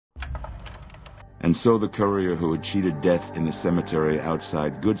And so the courier who had cheated death in the cemetery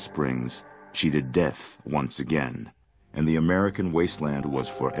outside Goodsprings cheated death once again, and the American wasteland was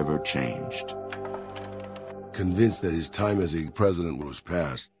forever changed. Convinced that his time as a president was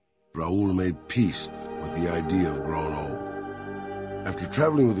past, Raul made peace with the idea of growing old. After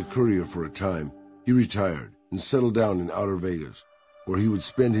traveling with the courier for a time, he retired and settled down in Outer Vegas, where he would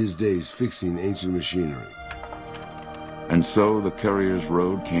spend his days fixing ancient machinery. And so the courier's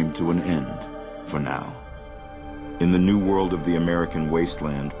road came to an end, for now. In the new world of the American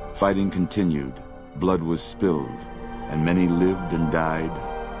wasteland, fighting continued, blood was spilled, and many lived and died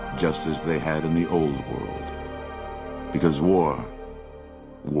just as they had in the old world. Because war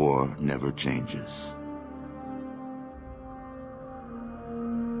never changes.